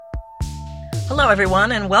Hello,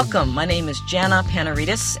 everyone, and welcome. My name is Jana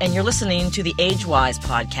Panaritis, and you're listening to the Age Wise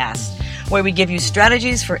podcast, where we give you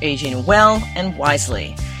strategies for aging well and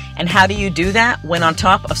wisely. And how do you do that when on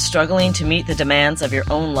top of struggling to meet the demands of your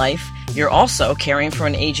own life, you're also caring for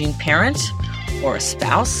an aging parent or a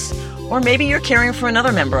spouse, or maybe you're caring for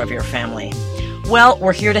another member of your family? Well,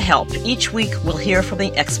 we're here to help. Each week, we'll hear from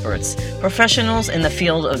the experts, professionals in the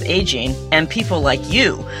field of aging, and people like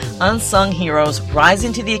you, unsung heroes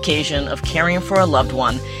rising to the occasion of caring for a loved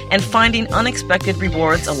one and finding unexpected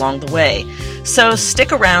rewards along the way. So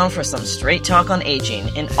stick around for some straight talk on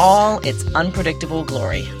aging in all its unpredictable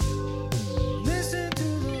glory.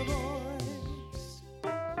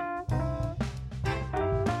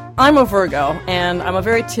 I'm a Virgo, and I'm a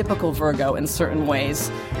very typical Virgo in certain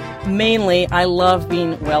ways. Mainly, I love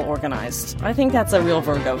being well organized. I think that's a real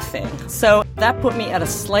Virgo thing. So that put me at a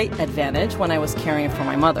slight advantage when I was caring for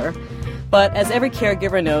my mother. But as every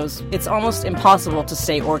caregiver knows, it's almost impossible to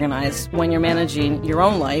stay organized when you're managing your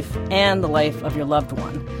own life and the life of your loved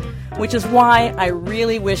one. Which is why I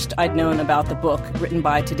really wished I'd known about the book written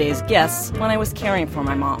by today's guests when I was caring for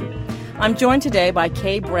my mom. I'm joined today by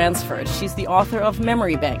Kay Bransford. She's the author of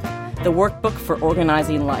Memory Bank, the workbook for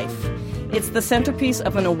organizing life. It's the centerpiece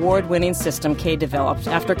of an award-winning system Kay developed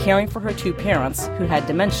after caring for her two parents who had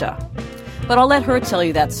dementia. But I'll let her tell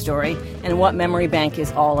you that story and what Memory Bank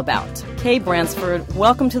is all about. Kay Bransford,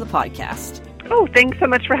 welcome to the podcast. Oh, thanks so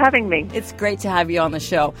much for having me. It's great to have you on the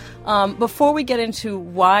show. Before we get into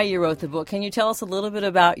why you wrote the book, can you tell us a little bit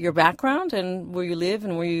about your background and where you live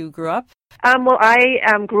and where you grew up? Well, I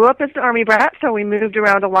grew up as an Army brat, so we moved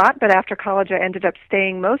around a lot, but after college I ended up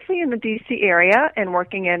staying mostly in the D.C. area and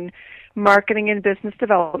working in marketing and business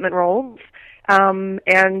development roles. And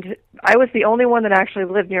I was the only one that actually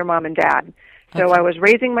lived near mom and dad. So Okay. I was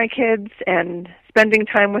raising my kids and spending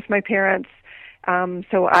time with my parents.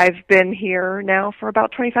 So I've been here now for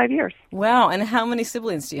about 25 years. Wow, and how many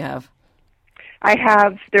siblings do you have?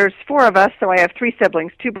 There's four of us, so I have three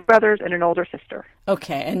siblings, two brothers and an older sister.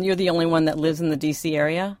 Okay, and you're the only one that lives in the D.C.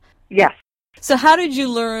 area? Yes. So how did you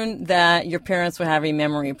learn that your parents were having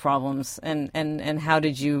memory problems, and how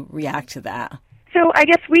did you react to that? So I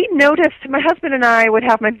guess we noticed, my husband and I would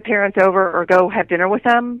have my parents over or go have dinner with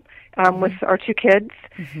them, with our two kids.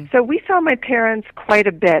 Mm-hmm. So we saw my parents quite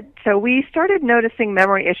a bit. So we started noticing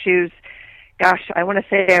memory issues. Gosh, I want to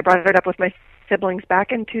say I brought it up with my siblings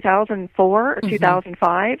back in 2004 or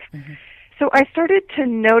 2005. Mm-hmm. So I started to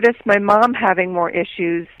notice my mom having more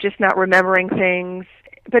issues, just not remembering things.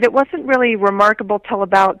 But it wasn't really remarkable till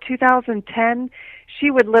about 2010.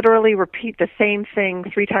 She would literally repeat the same thing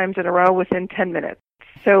 3 times in a row within 10 minutes.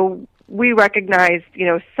 So we recognized,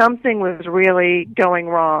 something was really going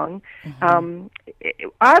wrong. Mm-hmm.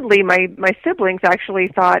 Oddly, my siblings actually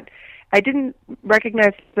thought I didn't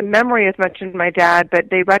recognize the memory as much in my dad,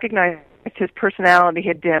 but they recognized his personality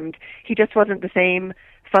had dimmed. He just wasn't the same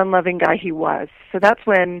fun-loving guy he was. So that's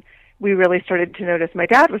when we really started to notice my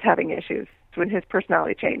dad was having issues, when his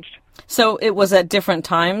personality changed. So it was at different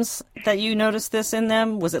times that you noticed this in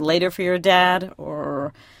them? Was it later for your dad,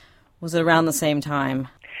 or was it around the same time?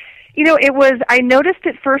 I noticed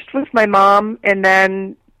it first with my mom, and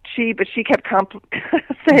then she kept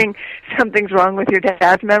saying something's wrong with your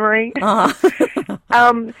dad's memory. Uh-huh.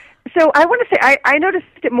 So I want to say I noticed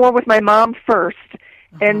it more with my mom first,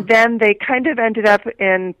 and then they kind of ended up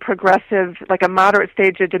in progressive, like a moderate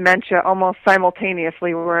stage of dementia almost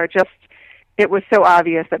simultaneously, where it was so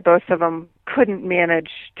obvious that both of them couldn't manage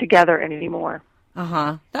together anymore.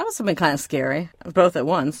 Uh-huh. That must have been kind of scary, both at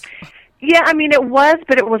once. Yeah, it was,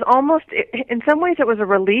 but it was almost, in some ways it was a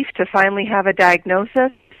relief to finally have a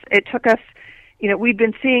diagnosis. It took us, we'd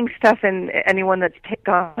been seeing stuff, and anyone that's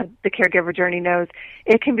gone the caregiver journey knows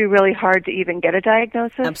it can be really hard to even get a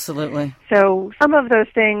diagnosis. Absolutely. So some of those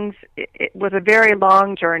things, it was a very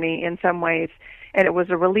long journey in some ways, and it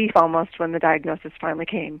was a relief almost when the diagnosis finally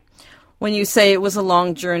came. When you say it was a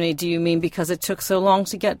long journey, do you mean because it took so long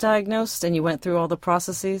to get diagnosed and you went through all the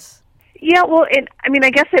processes? Yeah, well, I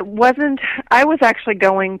guess it wasn't. I was actually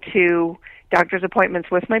going to doctor's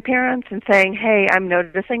appointments with my parents and saying, hey, I'm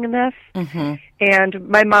noticing this. Mm-hmm. And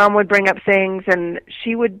my mom would bring up things, and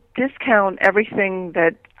she would discount everything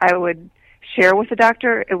that I would share with the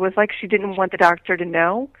doctor. It was like she didn't want the doctor to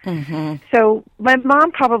know. Mm-hmm. So my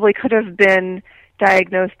mom probably could have been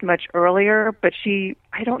diagnosed much earlier, but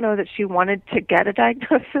I don't know that she wanted to get a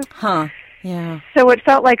diagnosis. Huh, yeah. So it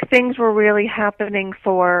felt like things were really happening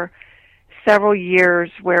for several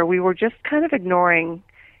years where we were just kind of ignoring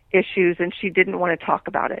issues, and she didn't want to talk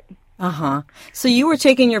about it. Uh-huh. So you were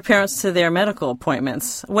taking your parents to their medical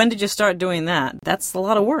appointments. When did you start doing that? That's a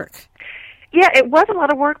lot of work. Yeah, it was a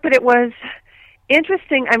lot of work, but it was,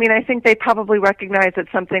 Interesting. I mean, I think they probably recognized that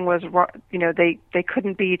something was wrong. You know, they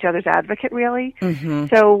couldn't be each other's advocate, really. Mm-hmm.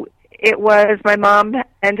 So it was, my mom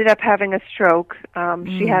ended up having a stroke.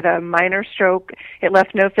 She had a minor stroke. It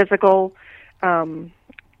left no physical, kind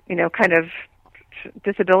of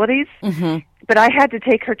disabilities. Mm-hmm. But I had to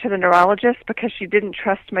take her to the neurologist because she didn't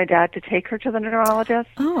trust my dad to take her to the neurologist.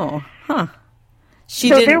 Oh, huh.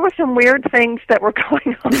 There were some weird things that were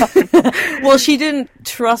going on. Well, she didn't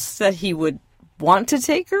trust that he would want to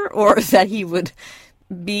take her, or that he would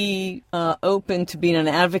be open to being an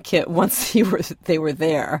advocate once they were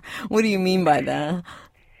there. What do you mean by that?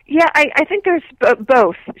 Yeah, I think there's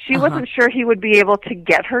both. She wasn't sure he would be able to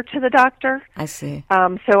get her to the doctor. I see.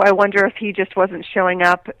 So I wonder if he just wasn't showing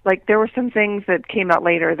up. Like, there were some things that came out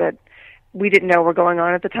later that we didn't know were going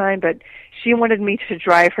on at the time, but she wanted me to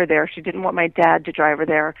drive her there. She didn't want my dad to drive her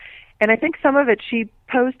there. And I think some of it, she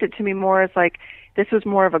posed it to me more as like, this was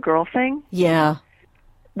more of a girl thing. Yeah.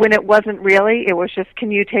 When it wasn't really. It was just,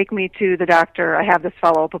 can you take me to the doctor? I have this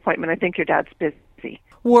follow-up appointment. I think your dad's busy.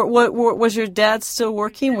 Was your dad still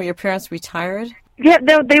working? Were your parents retired? Yeah,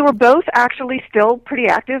 they were both actually still pretty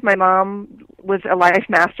active. My mom was a life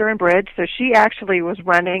master in bridge, so she actually was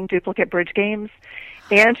running duplicate bridge games.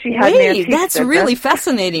 And she had Nancy's that's business. Really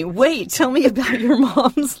fascinating. Wait, tell me about your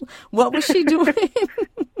mom's. What was she doing?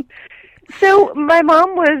 So my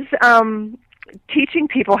mom was teaching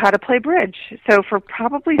people how to play bridge. So for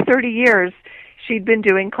probably 30 years, she'd been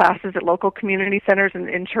doing classes at local community centers and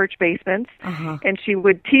in church basements. And she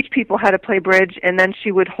would teach people how to play bridge, and then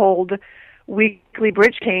she would hold weekly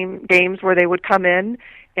bridge games where they would come in,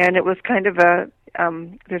 and it was kind of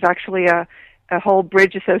there's actually a whole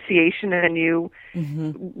bridge association, and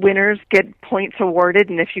winners get points awarded,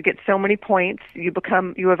 and if you get so many points, you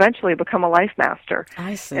eventually become a life master.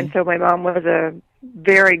 I see. And so my mom was a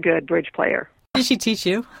very good bridge player. Did she teach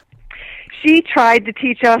you? She tried to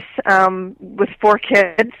teach us with 4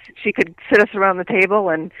 kids. She could sit us around the table,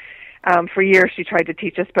 and for years she tried to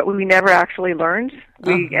teach us, but we never actually learned.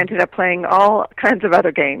 We ended up playing all kinds of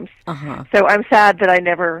other games. So I'm sad that I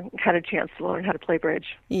never had a chance to learn how to play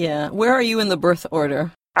bridge. Yeah. Where are you in the birth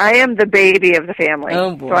order? I am the baby of the family,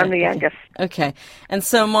 oh, boy. So I'm the youngest. Okay. And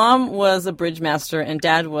so Mom was a bridge master and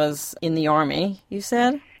Dad was in the Army, you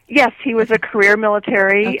said? Yes, he was a career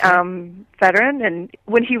military veteran, and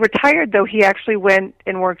when he retired, though, he actually went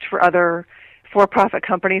and worked for other for-profit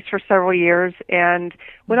companies for several years, and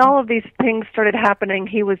when all of these things started happening,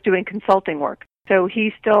 he was doing consulting work. So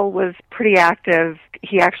he still was pretty active.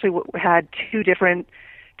 He actually had 2 different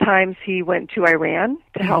times he went to Iran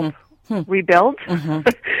to help rebuild.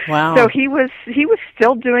 Wow. So he was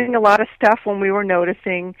still doing a lot of stuff when we were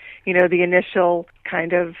noticing, the initial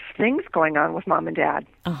kind of things going on with Mom and Dad.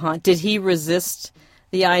 Did he resist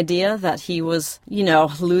the idea that he was,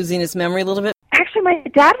 losing his memory a little bit? Actually, my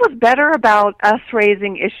dad was better about us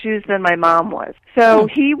raising issues than my mom was. So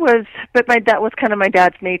he was, but that was kind of my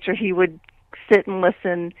dad's nature. He would sit and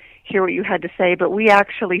listen, hear what you had to say, but we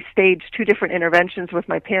actually staged 2 different interventions with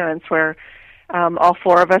my parents where all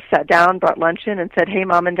 4 of us sat down, brought lunch in, and said, hey,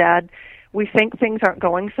 Mom and Dad, we think things aren't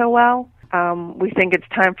going so well. We think it's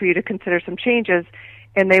time for you to consider some changes.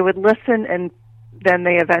 And they would listen, and then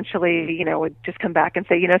they eventually, would just come back and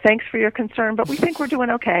say, thanks for your concern, but we think we're doing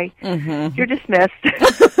okay. You're dismissed.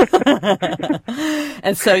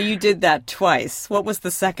 And so you did that twice. What was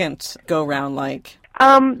the second go-round like?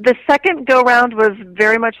 The second go-round was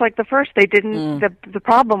very much like the first. They didn't, the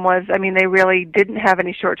problem was, they really didn't have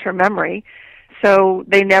any short-term memory. So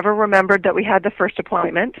they never remembered that we had the first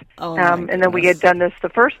appointment. And then we had done this the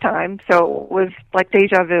first time, so it was like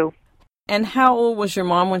deja vu. And how old was your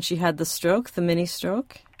mom when she had the stroke, the mini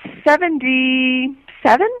stroke?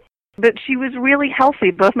 77, but she was really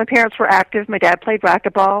healthy. Both my parents were active. My dad played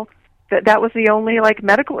racquetball. That was the only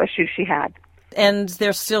medical issue she had. And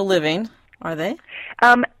they're still living, are they?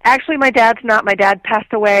 Actually, my dad's not. My dad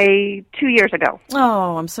passed away 2 years ago.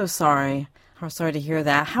 Oh, I'm so sorry. I'm sorry to hear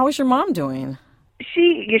that. How is your mom doing?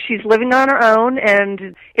 She's living on her own,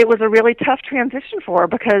 and it was a really tough transition for her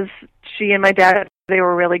because she and my dad, they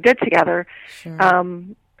were really good together. Sure.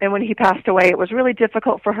 And when he passed away, it was really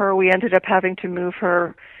difficult for her. We ended up having to move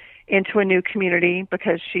her into a new community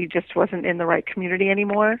because she just wasn't in the right community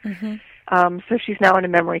anymore. So she's now in a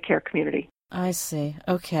memory care community. I see.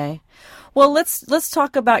 Okay. Well, let's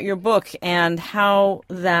talk about your book and how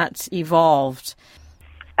that evolved.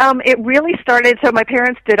 It really started, so my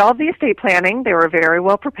parents did all the estate planning. They were very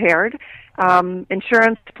well prepared.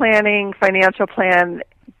 Insurance planning, financial plan,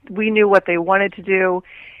 we knew what they wanted to do.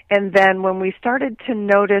 And then when we started to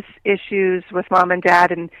notice issues with Mom and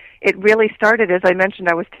Dad, and it really started, as I mentioned,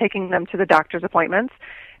 I was taking them to the doctor's appointments.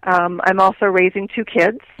 I'm also raising 2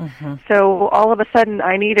 kids. So all of a sudden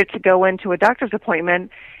I needed to go into a doctor's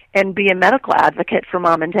appointment and be a medical advocate for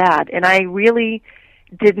mom and dad. And I really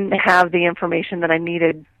didn't have the information that I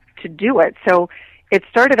needed to do it. So it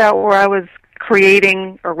started out where I was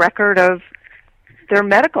creating a record of their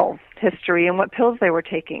medical history and what pills they were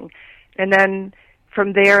taking. And then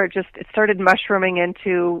from there, it started mushrooming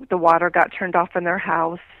into the water got turned off in their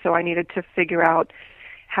house, so I needed to figure out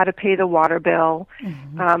how to pay the water bill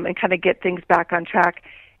and kind of get things back on track.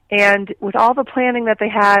 And with all the planning that they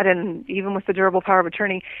had, and even with the durable power of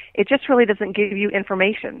attorney, it just really doesn't give you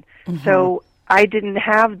information. So I didn't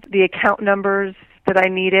have the account numbers that I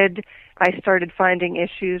needed. I started finding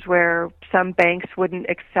issues where some banks wouldn't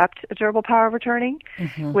accept a durable power of attorney,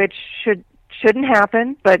 which shouldn't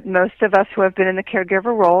happen, but most of us who have been in the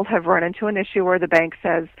caregiver role have run into an issue where the bank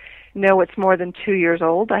says, no, it's more than 2 years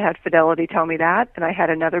old. I had Fidelity tell me that, and I had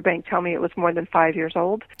another bank tell me it was more than 5 years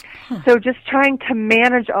old. So just trying to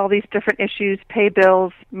manage all these different issues, pay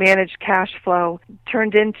bills, manage cash flow,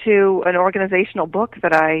 turned into an organizational book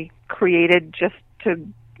that I created just to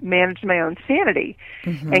manage my own sanity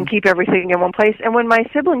and keep everything in one place. And when my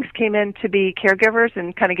siblings came in to be caregivers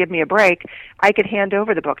and kind of give me a break, I could hand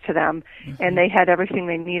over the book to them, and they had everything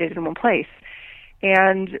they needed in one place.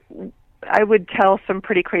 And I would tell some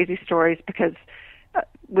pretty crazy stories because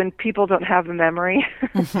when people don't have a memory,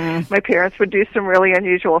 my parents would do some really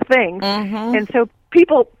unusual things. And so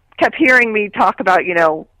people kept hearing me talk about,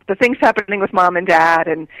 the things happening with mom and dad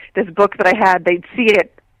and this book that I had. They'd see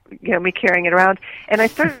it, me carrying it around. And I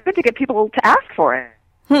started to get people to ask for it.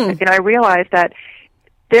 And I realized that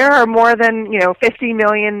there are more than, 50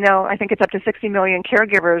 million, now I think it's up to 60 million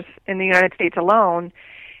caregivers in the United States alone.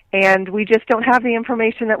 And we just don't have the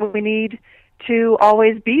information that we need to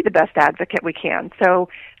always be the best advocate we can. So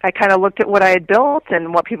I kind of looked at what I had built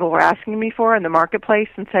and what people were asking me for in the marketplace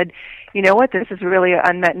and said, you know what, this is really an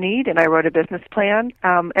unmet need. And I wrote a business plan,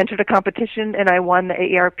 entered a competition, and I won the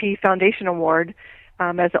AARP Foundation Award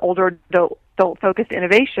as an older adult-focused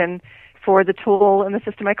innovation for the tool and the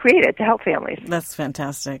system I created to help families. That's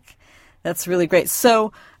fantastic. That's really great.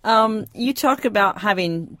 So you talk about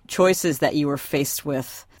having choices that you were faced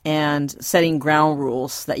with and setting ground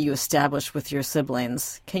rules that you established with your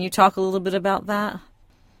siblings. Can you talk a little bit about that?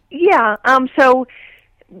 Yeah. So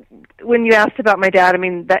when you asked about my dad,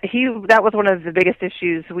 that was one of the biggest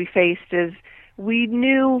issues we faced is we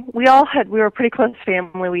were a pretty close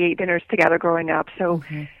family. We ate dinners together growing up. So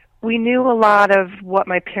we knew a lot of what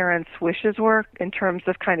my parents' wishes were in terms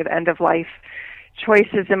of kind of end-of-life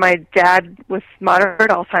choices. And my dad with moderate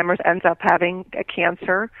Alzheimer's ends up having a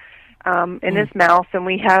cancer in his mouth, and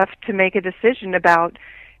we have to make a decision about,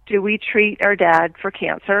 do we treat our dad for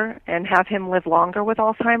cancer and have him live longer with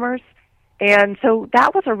Alzheimer's? And so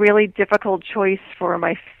that was a really difficult choice for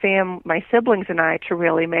my siblings and I to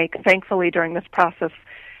really make. Thankfully, during this process,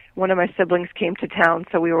 one of my siblings came to town,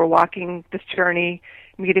 so we were walking this journey,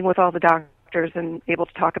 meeting with all the doctors and able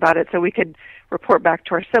to talk about it so we could report back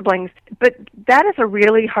to our siblings. But that is a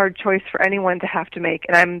really hard choice for anyone to have to make,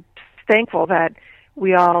 and I'm thankful that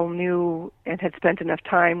we all knew and had spent enough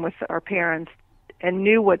time with our parents and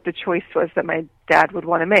knew what the choice was that my dad would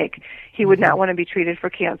want to make. He would not want to be treated for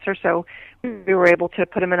cancer, so we were able to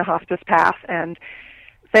put him in a hospice path. And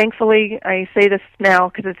thankfully, I say this now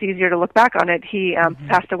because it's easier to look back on it, he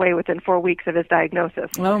passed away within 4 weeks of his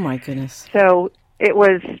diagnosis. Oh, my goodness. So it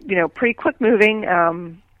was, pretty quick moving.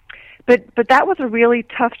 But that was a really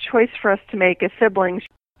tough choice for us to make as siblings.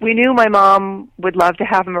 We knew my mom would love to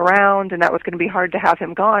have him around, and that was going to be hard to have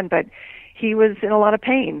him gone, but he was in a lot of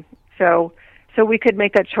pain. So we could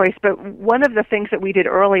make that choice. But one of the things that we did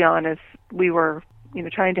early on as we were,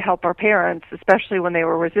 trying to help our parents, especially when they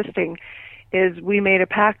were resisting, is we made a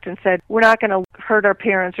pact and said, we're not going to hurt our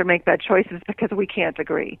parents or make bad choices because we can't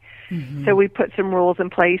agree. So we put some rules in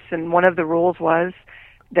place, and one of the rules was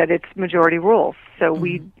that it's majority rules. So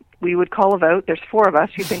we would call a vote. There's 4 of us.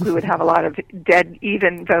 You think we would have a lot of dead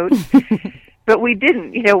even votes. But we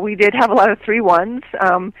didn't. We did have a lot of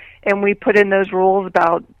 3-1s, and we put in those rules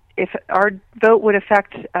about if our vote would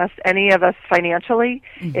affect any of us financially,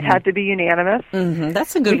 it had to be unanimous.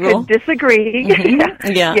 That's a good rule. rule. We could disagree.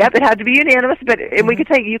 Yeah. Yep, it had to be unanimous, and we could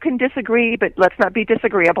say, you can disagree, but let's not be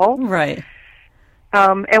disagreeable. Right.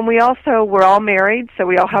 And we also, we're all married, so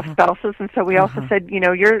we all have spouses, and so we also said,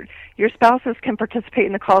 your spouses can participate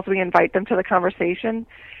in the calls. We invite them to the conversation,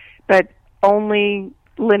 but only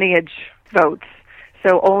lineage votes.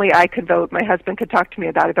 So only I could vote. My husband could talk to me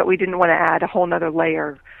about it, but we didn't want to add a whole other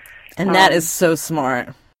layer. And that is so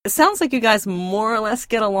smart. It sounds like you guys more or less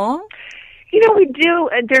get along. We do.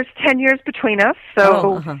 There's 10 years between us,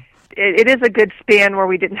 so it is a good span where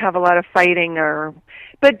we didn't have a lot of fighting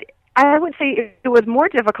but I would say it was more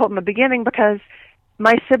difficult in the beginning because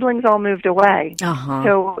my siblings all moved away. Uh-huh.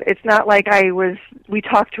 So it's not like we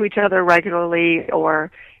talked to each other regularly,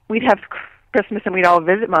 or we'd have Christmas and we'd all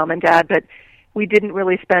visit Mom and Dad, but we didn't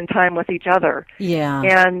really spend time with each other. Yeah.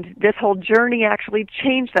 And this whole journey actually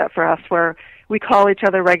changed that for us, where we call each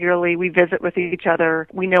other regularly, we visit with each other,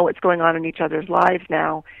 we know what's going on in each other's lives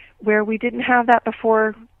now, where we didn't have that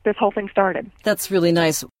before this whole thing started. That's really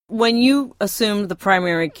nice. When you assumed the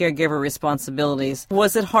primary caregiver responsibilities,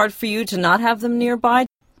 was it hard for you to not have them nearby?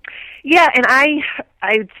 Yeah, and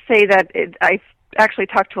I'd say that I actually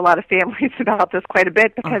talk to a lot of families about this quite a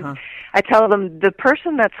bit, because I tell them the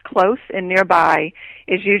person that's close and nearby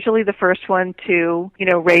is usually the first one to,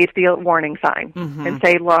 raise the warning sign and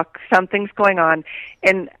say, look, something's going on.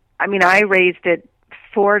 And I mean, I raised it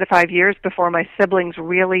 4 to 5 years before my siblings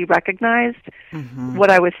really recognized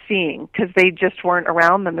what I was seeing, because they just weren't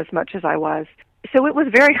around them as much as I was. So it was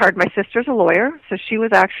very hard. My sister's a lawyer, so she was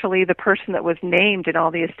actually the person that was named in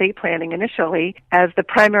all the estate planning initially as the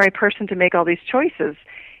primary person to make all these choices.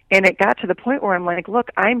 And it got to the point where I'm like, look,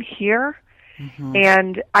 I'm here,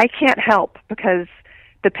 and I can't help because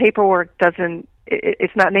the paperwork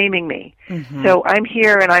it's not naming me. So I'm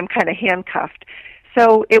here and I'm kind of handcuffed.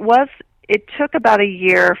 So it took about a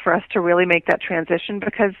year for us to really make that transition,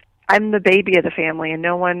 because I'm the baby of the family and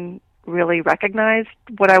no one really recognized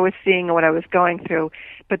what I was seeing and what I was going through.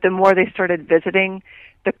 But the more they started visiting,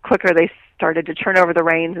 the quicker they started to turn over the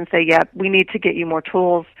reins and say, yeah, we need to get you more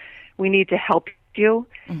tools. We need to help you,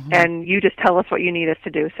 and you just tell us what you need us to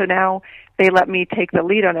do. So now they let me take the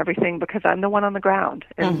lead on everything because I'm the one on the ground,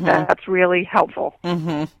 and that's really helpful.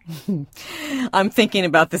 I'm thinking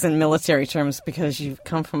about this in military terms because you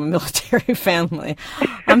come from a military family.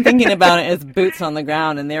 I'm thinking about it as boots on the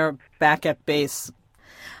ground, and they're back at base.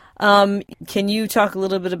 Can you talk a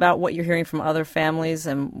little bit about what you're hearing from other families,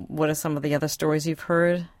 and what are some of the other stories you've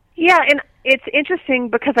heard? Yeah, and it's interesting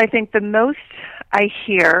because I think the most I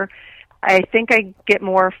hear, I think I get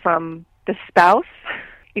more from the spouse.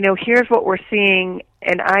 Here's what we're seeing,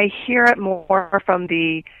 and I hear it more from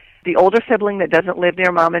the older sibling that doesn't live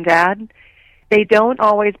near Mom and Dad. They don't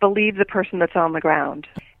always believe the person that's on the ground.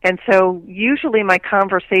 And so usually my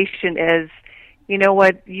conversation is, you know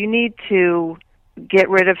what, you need to get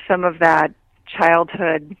rid of some of that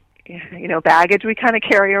childhood, baggage we kind of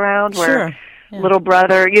carry around, where little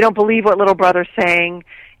brother, you don't believe what little brother's saying,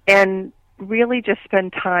 and really just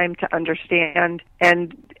spend time to understand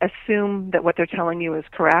and assume that what they're telling you is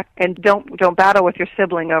correct, and don't battle with your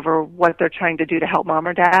sibling over what they're trying to do to help Mom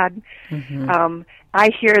or Dad. I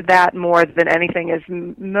hear that more than anything, is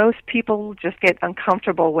most people just get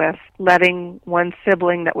uncomfortable with letting one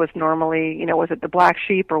sibling that was normally, was it the black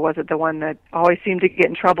sheep or was it the one that always seemed to get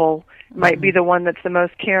in trouble, might be the one that's the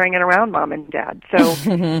most caring and around Mom and Dad. So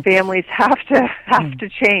families have to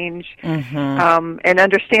change and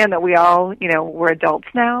understand that we all, we're adults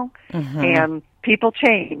now, and people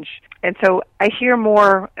change. And so I hear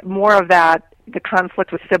more of that, the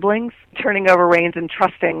conflict with siblings, turning over reins and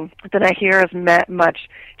trusting, than I hear as much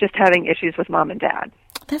just having issues with Mom and Dad.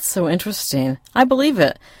 That's so interesting. I believe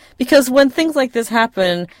it. Because when things like this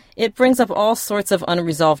happen, it brings up all sorts of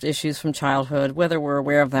unresolved issues from childhood, whether we're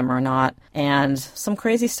aware of them or not. And some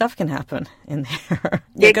crazy stuff can happen in there.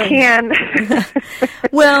 It can.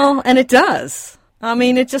 Well, and it does. I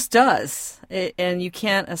mean, it just does. And you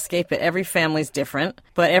can't escape it. Every family's different,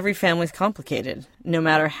 but every family's complicated. No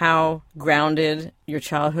matter how grounded your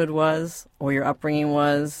childhood was or your upbringing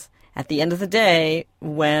was, at the end of the day,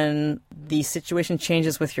 when the situation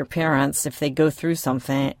changes with your parents, if they go through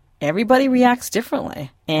something, everybody reacts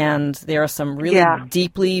differently. And there are some really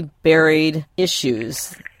deeply buried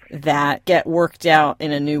issues that get worked out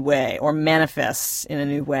in a new way or manifest in a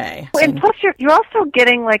new way. And plus, you're also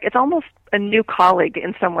getting, it's almost a new colleague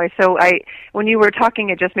in some way. So when you were talking,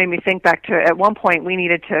 it just made me think back to, at one point, we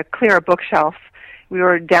needed to clear a bookshelf. We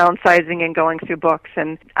were downsizing and going through books,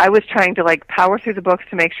 and I was trying to power through the books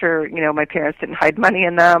to make sure, my parents didn't hide money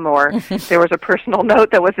in them, or there was a personal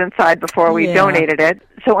note that was inside before we donated it.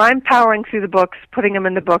 So I'm powering through the books, putting them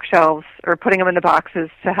in the bookshelves, or putting them in the boxes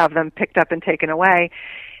to have them picked up and taken away.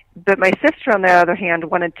 But my sister, on the other hand,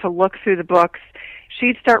 wanted to look through the books.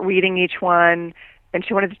 She'd start reading each one, and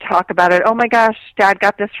she wanted to talk about it. Oh my gosh, Dad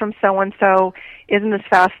got this from so-and-so. Isn't this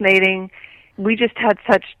fascinating? We just had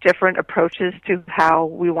such different approaches to how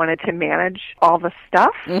we wanted to manage all the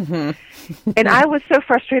stuff. And I was so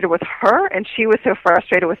frustrated with her, and she was so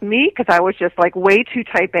frustrated with me, because I was just way too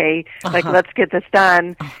type A, let's get this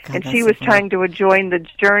done. Oh, God, and she was trying to enjoy the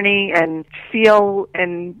journey and feel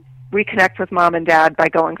and reconnect with mom and dad by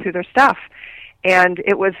going through their stuff. And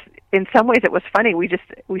it was, in some ways, it was funny. We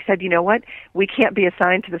said, you know what? We can't be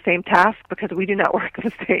assigned to the same task because we do not work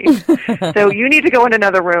the same. So you need to go in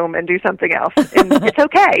another room and do something else. And it's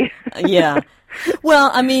okay. Yeah. Well,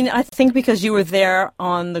 I mean, I think because you were there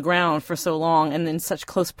on the ground for so long and in such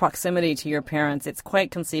close proximity to your parents, it's quite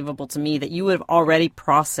conceivable to me that you would have already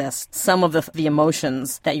processed some of the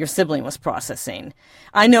emotions that your sibling was processing.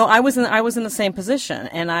 I know I was in the same position,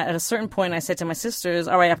 and at a certain point I said to my sisters,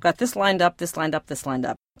 all right, I've got this lined up, this lined up, this lined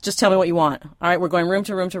up. Just tell me what you want. All right, we're going room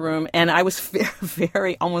to room to room. And I was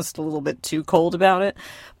very almost a little bit too cold about it.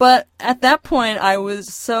 But at that point, I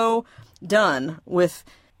was so done with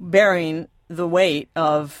bearing the weight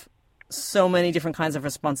of so many different kinds of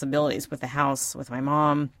responsibilities with the house, with my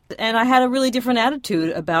mom. And I had a really different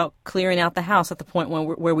attitude about clearing out the house at the point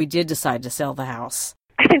where we did decide to sell the house.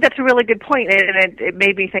 I think that's a really good point. And it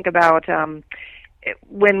made me think about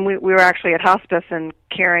when we were actually at hospice and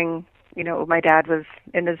caring, my dad was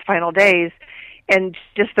in his final days, and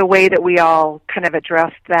just the way that we all kind of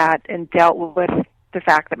addressed that and dealt with the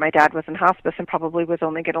fact that my dad was in hospice and probably was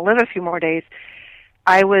only going to live a few more days.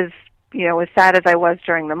 I was, as sad as I was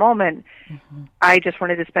during the moment, I just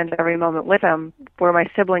wanted to spend every moment with him, where my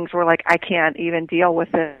siblings were like, I can't even deal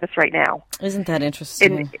with this right now. Isn't that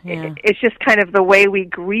interesting? And it's just kind of the way we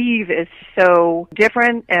grieve is so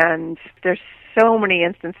different, and there's so many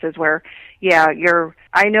instances where,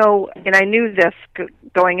 I know, and I knew this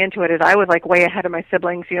going into it, is I was like way ahead of my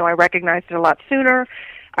siblings. I recognized it a lot sooner.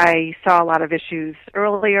 I saw a lot of issues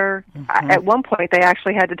earlier. At one point, they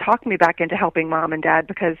actually had to talk me back into helping mom and dad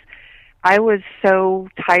because I was so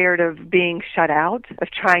tired of being shut out, of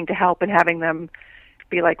trying to help and having them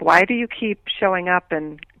be like, why do you keep showing up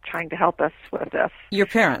and trying to help us with this? Your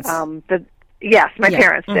parents? Yes, my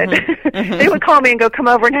parents did. They would call me and go, come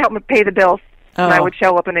over and help me pay the bills. Oh. And I would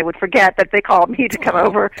show up and they would forget that they called me to come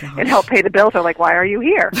over and help pay the bills. They're like, why are you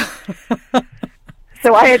here?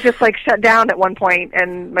 So I had just shut down at one point,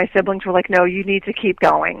 and my siblings were like, no, you need to keep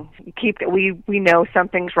going. We know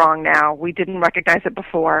something's wrong now. We didn't recognize it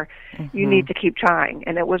before. You need to keep trying.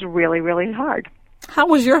 And it was really, really hard. How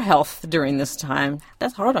was your health during this time?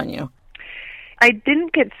 That's hard on you. I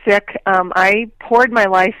didn't get sick. I poured my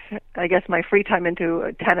life, I guess my free time,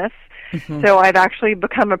 into tennis. So I've actually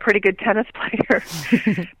become a pretty good tennis player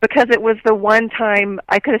because it was the one time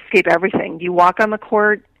I could escape everything. You walk on the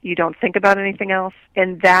court, you don't think about anything else,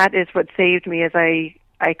 and that is what saved me, is I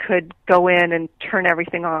could go in and turn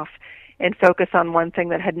everything off and focus on one thing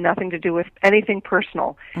that had nothing to do with anything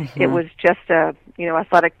personal. It was just a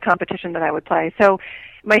athletic competition that I would play. So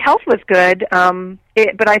my health was good,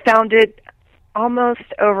 but I found it almost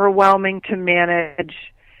overwhelming to manage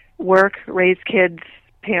work, raise kids,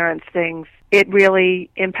 parents, things. It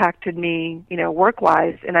really impacted me,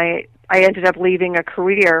 work-wise, and I ended up leaving a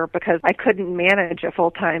career because I couldn't manage a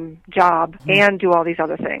full-time job and do all these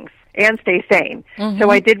other things and stay sane.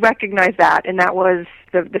 So I did recognize that, and that was,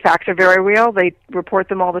 the facts are very real. They report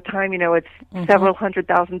them all the time. It's several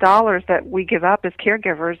 $100,000 that we give up as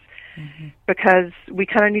caregivers because we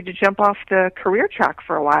kind of need to jump off the career track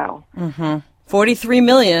for a while. 43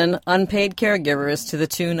 million unpaid caregivers to the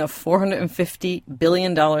tune of $450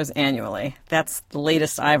 billion annually. That's the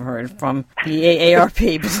latest I've heard from the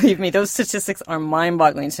AARP. Believe me, those statistics are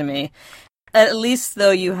mind-boggling to me. At least,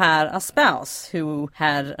 though, you had a spouse who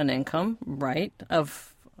had an income, right,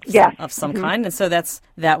 of some kind, and so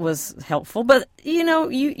that was helpful. But,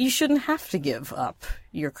 you shouldn't have to give up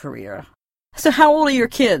your career. So how old are your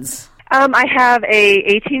kids? I have a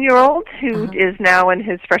 18-year-old who is now in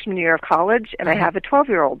his freshman year of college, and I have a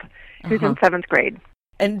 12-year-old who's in 7th grade.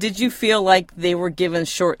 And did you feel like they were given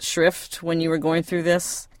short shrift when you were going through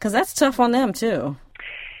this? Because that's tough on them, too.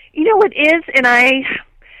 It is, and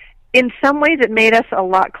in some ways it made us a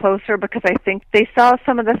lot closer because I think they saw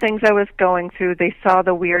some of the things I was going through. They saw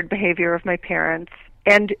the weird behavior of my parents,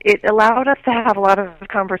 and it allowed us to have a lot of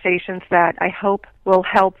conversations that I hope will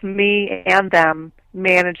help me and them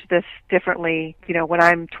manage this differently, when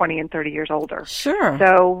I'm 20 and 30 years older. Sure.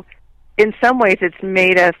 So in some ways it's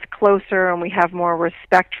made us closer, and we have more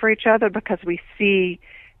respect for each other because we see,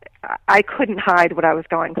 I couldn't hide what I was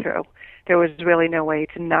going through. There was really no way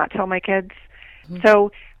to not tell my kids.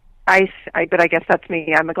 So but I guess that's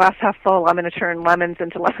me. I'm a glass half full. I'm going to turn lemons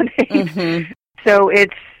into lemonade. So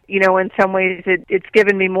it's, in some ways it's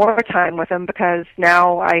given me more time with them because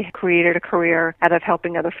now I created a career out of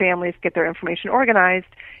helping other families get their information organized.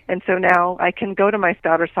 And so now I can go to my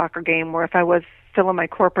daughter's soccer game, where if I was still in my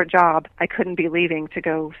corporate job, I couldn't be leaving to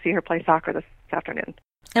go see her play soccer this afternoon.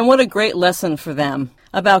 And what a great lesson for them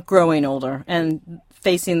about growing older and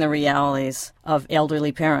facing the realities of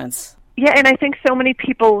elderly parents. Yeah, and I think so many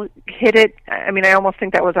people hit it. I mean, I almost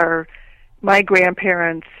think that was my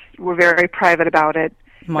grandparents were very private about it.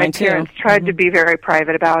 Mine my too. parents tried to be very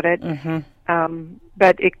private about it.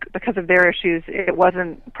 But because of their issues, it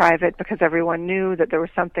wasn't private because everyone knew that there was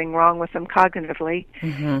something wrong with them cognitively.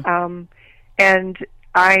 And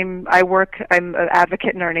I'm an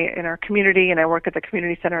advocate in our community, and I work at the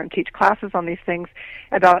community center and teach classes on these things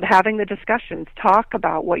about having the discussions. Talk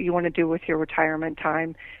about what you want to do with your retirement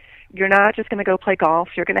time. You're not just going to go play golf.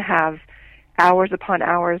 You're going to have hours upon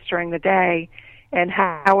hours during the day. And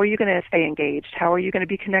how are you going to stay engaged? How are you going to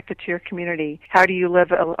be connected to your community? How do you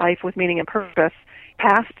live a life with meaning and purpose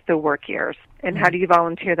past the work years? And how do you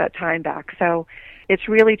volunteer that time back? So it's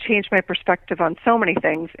really changed my perspective on so many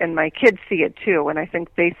things, and my kids see it too. And I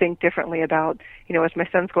think they think differently about, as my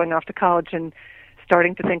son's going off to college and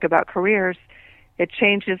starting to think about careers, it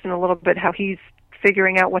changes in a little bit how he's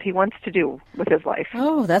figuring out what he wants to do with his life.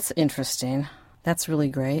 Oh, that's interesting. That's really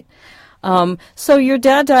great. So your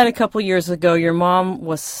dad died a couple years ago. Your mom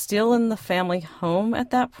was still in the family home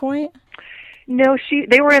at that point? No,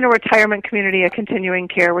 they were in a retirement community, a continuing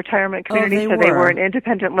care retirement community. They were in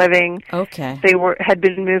independent living. Okay. They had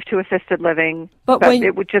been moved to assisted living, but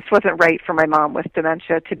it just wasn't right for my mom with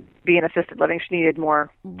dementia to be in assisted living. She needed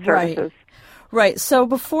more services. Right. So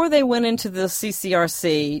before they went into the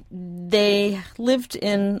CCRC, they lived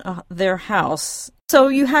in their house. So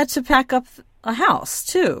you had to pack up a house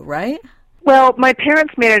too, right? Well, my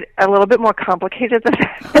parents made it a little bit more complicated than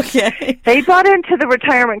that. Okay. They bought into the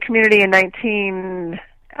retirement community in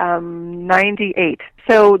 1998.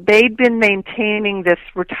 So they'd been maintaining this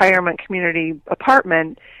retirement community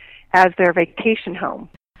apartment as their vacation home.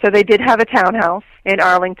 So they did have a townhouse in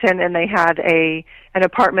Arlington, and they had an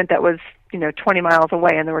apartment that was, 20 miles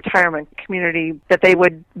away in the retirement community that they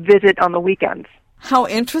would visit on the weekends. How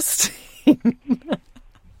interesting.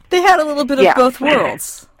 They had a little bit of both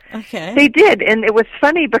worlds. Okay. They did, and it was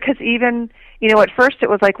funny because even, at first it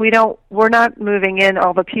was like we're not moving in,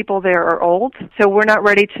 all the people there are old, so we're not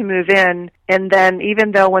ready to move in. And then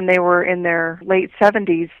even though when they were in their late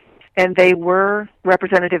 70s and they were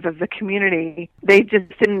representative of the community, they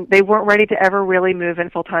weren't ready to ever really move in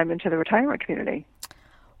full-time into the retirement community.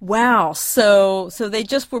 Wow. So they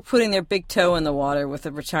just were putting their big toe in the water with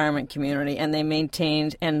the retirement community, and they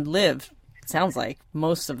maintained and lived, sounds like,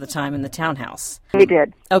 most of the time in the townhouse. They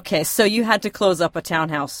did. Okay, so you had to close up a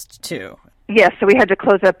townhouse too. Yes, so we had to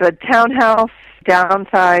close up a townhouse,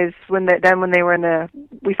 downsize.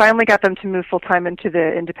 We finally got them to move full time into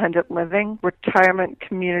the independent living retirement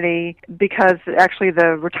community because actually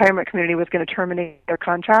the retirement community was going to terminate their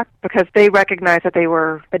contract because they recognized that they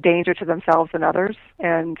were a danger to themselves and others.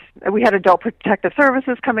 And we had adult protective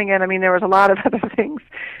services coming in. I mean, there was a lot of other things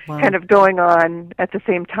kind of going on at the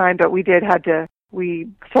same time, but we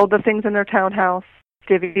sold the things in their townhouse,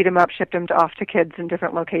 divvied them up, shipped them off to kids in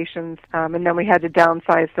different locations, and then we had to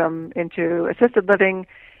downsize them into assisted living,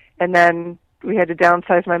 and then we had to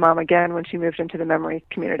downsize my mom again when she moved into the memory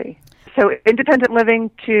community. So independent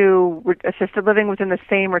living to assisted living was in the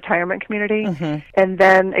same retirement community, and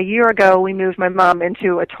then a year ago we moved my mom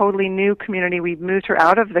into a totally new community. We moved her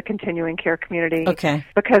out of the continuing care community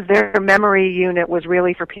because their memory unit was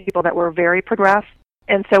really for people that were very progressed.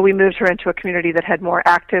 And so we moved her into a community that had more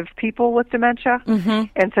active people with dementia,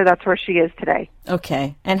 and so that's where she is today.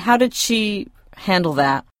 Okay. And how did she handle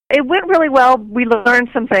that? It went really well. We learned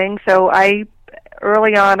some things. So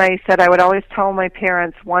early on, I said I would always tell my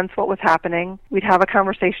parents once what was happening. We'd have a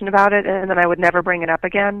conversation about it, and then I would never bring it up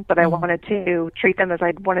again, but I wanted to treat them as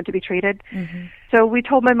I wanted to be treated. So we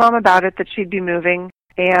told my mom about it, that she'd be moving,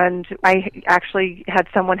 and I actually had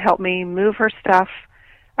someone help me move her stuff.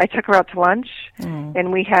 I took her out to lunch,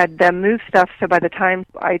 and we had them move stuff, so by the time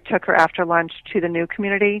I took her after lunch to the new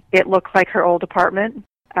community, it looked like her old apartment.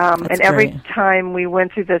 And every time we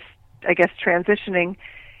went through this, transitioning,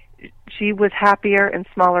 she was happier in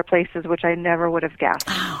smaller places, which I never would have guessed.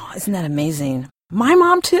 Oh, isn't that amazing? My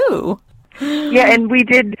mom, too. Yeah, and we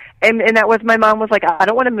did, and that was, my mom was like, I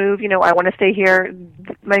don't want to move, I want to stay here.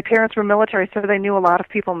 My parents were military, so they knew a lot of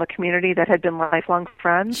people in the community that had been lifelong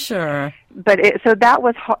friends. Sure. But it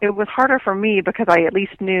was harder for me because I at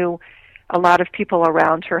least knew a lot of people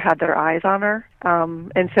around her had their eyes on her.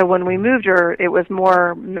 And so when we moved her, it was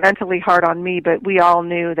more mentally hard on me, but we all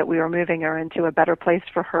knew that we were moving her into a better place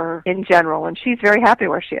for her in general, and she's very happy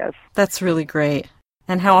where she is. That's really great.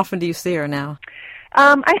 And how often do you see her now?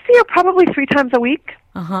 I see her probably 3 times a week.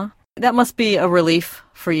 That must be a relief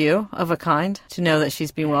for you, of a kind, to know that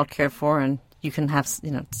she's being well cared for and you can have,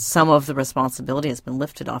 some of the responsibility has been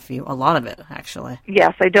lifted off you. A lot of it, actually.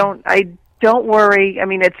 Yes, I don't worry. I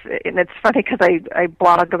mean, it's funny because I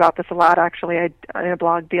blog about this a lot, actually. In a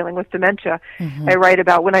blog dealing with dementia. Mm-hmm. I write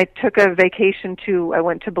about when I took a vacation I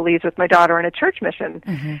went to Belize with my daughter on a church mission.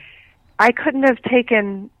 Mm-hmm. I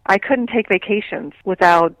couldn't take vacations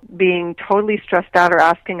without being totally stressed out or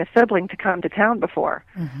asking a sibling to come to town before,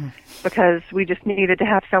 mm-hmm. because we just needed to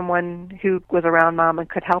have someone who was around Mom and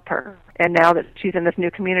could help her. And now that she's in this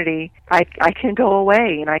new community, I can go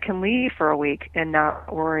away and I can leave for a week and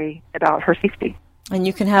not worry about her safety. And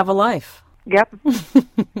you can have a life. Yep.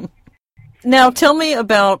 Now, tell me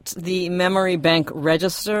about the Memory Bank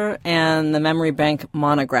Register and the Memory Bank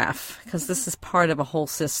Monograph, because this is part of a whole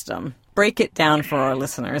system. Break it down for our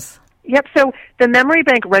listeners. Yep, so the Memory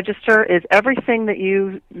Bank Register is everything that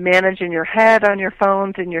you manage in your head, on your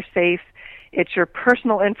phones, in your safe. It's your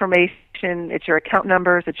personal information, it's your account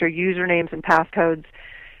numbers, it's your usernames and passcodes.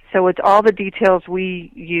 So it's all the details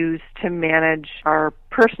we use to manage our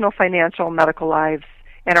personal, financial, medical lives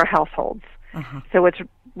and our households. Uh-huh. So it's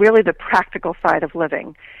really the practical side of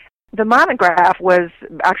living. The monograph was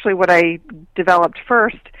actually what I developed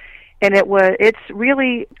first, and it's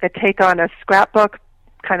really a take on a scrapbook,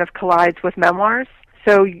 kind of collides with memoirs.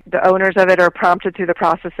 So the owners of it are prompted through the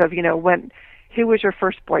process of, who was your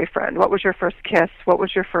first boyfriend? What was your first kiss? What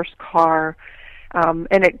was your first car?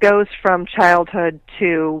 And it goes from childhood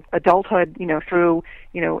to adulthood, through,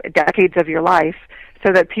 decades of your life,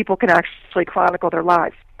 so that people can actually chronicle their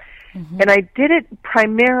lives. Mm-hmm. And I did it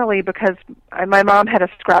primarily because my mom had a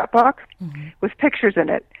scrapbook mm-hmm. with pictures in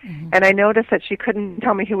it. Mm-hmm. And I noticed that she couldn't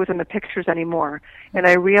tell me who was in the pictures anymore. And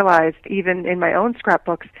I realized even in my own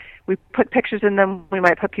scrapbooks, we put pictures in them. We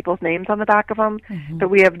might put people's names on the back of them, mm-hmm. but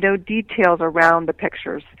we have no details around the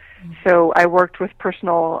pictures. Mm-hmm. So I worked with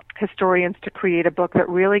personal historians to create a book that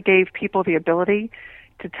really gave people the ability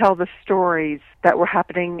to tell the stories that were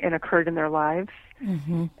happening and occurred in their lives,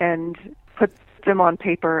 mm-hmm. and put them on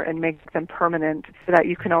paper and make them permanent so that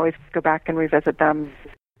you can always go back and revisit them.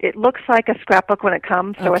 It looks like a scrapbook when it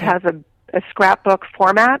comes, so it has a scrapbook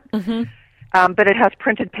format, mm-hmm. But it has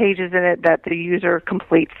printed pages in it that the user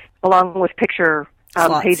completes, along with picture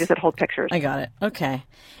pages that hold pictures. I got it. Okay.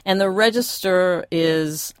 And the register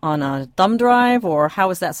is on a thumb drive, or how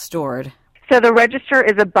is that stored? So the register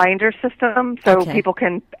is a binder system, so people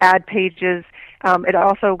can add pages. It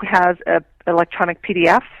also has an electronic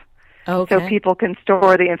PDF. Okay. So people can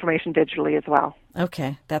store the information digitally as well.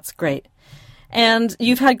 Okay, that's great. And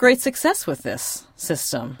you've had great success with this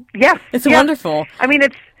system. Yes. It's wonderful. I mean,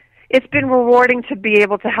 it's been rewarding to be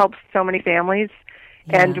able to help so many families.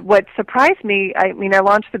 Yeah. And what surprised me, I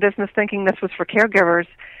launched the business thinking this was for caregivers,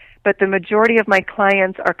 but the majority of my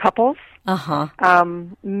clients are couples. Uh-huh.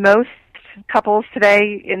 Most couples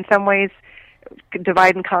today, in some ways,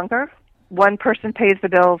 divide and conquer. One person pays the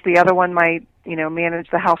bills, the other one might, manage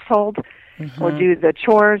the household, mm-hmm. or do the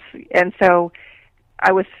chores. And so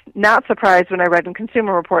I was not surprised when I read in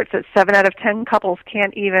Consumer Reports that 7 out of 10 couples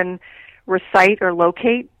can't even recite or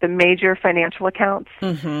locate the major financial accounts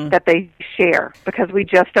mm-hmm. that they share, because we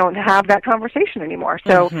just don't have that conversation anymore.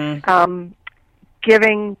 So mm-hmm.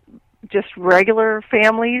 Giving just regular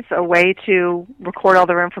families a way to record all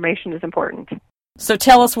their information is important. So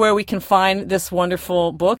tell us where we can find this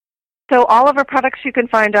wonderful book. So all of our products you can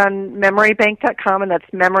find on memorybank.com, and that's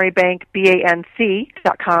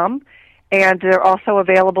memorybankbanc.com. And they're also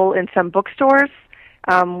available in some bookstores.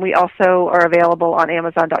 We also are available on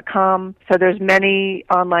Amazon.com. So there's many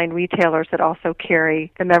online retailers that also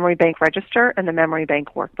carry the Memory Bank Register and the Memory Bank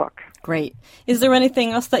Workbook. Great. Is there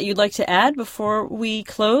anything else that you'd like to add before we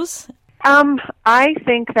close? I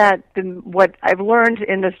think that what I've learned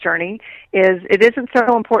in this journey is it isn't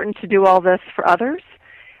so important to do all this for others.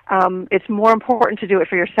 It's more important to do it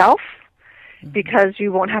for yourself, because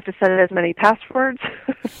you won't have to set as many passwords.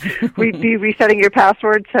 We'd be resetting your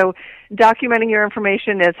password. So documenting your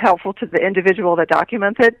information is helpful to the individual that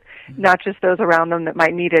documents it, not just those around them that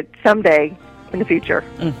might need it someday in the future.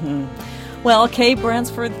 Mm-hmm. Well, Kay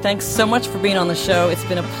Bransford, thanks so much for being on the show. It's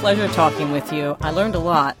been a pleasure talking with you. I learned a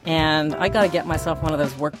lot, and I got to get myself one of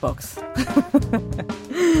those workbooks.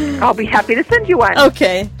 I'll be happy to send you one.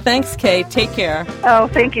 Okay. Thanks, Kay. Take care. Oh,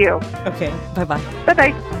 thank you. Okay. Bye-bye.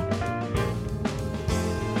 Bye-bye.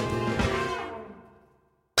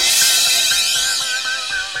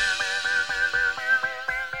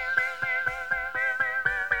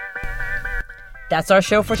 That's our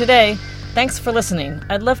show for today. Thanks for listening.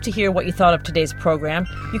 I'd love to hear what you thought of today's program.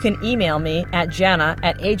 You can email me at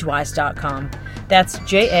jana@agewyz.com. That's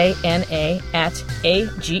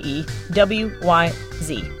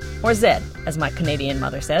JANA@AGEWYZ, or Z, as my Canadian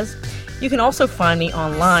mother says. You can also find me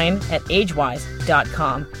online at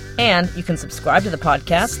agewyz.com. And you can subscribe to the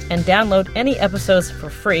podcast and download any episodes for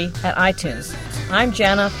free at iTunes. I'm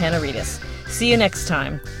Jana Panaridis. See you next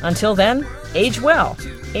time. Until then, age well,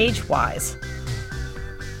 age wise.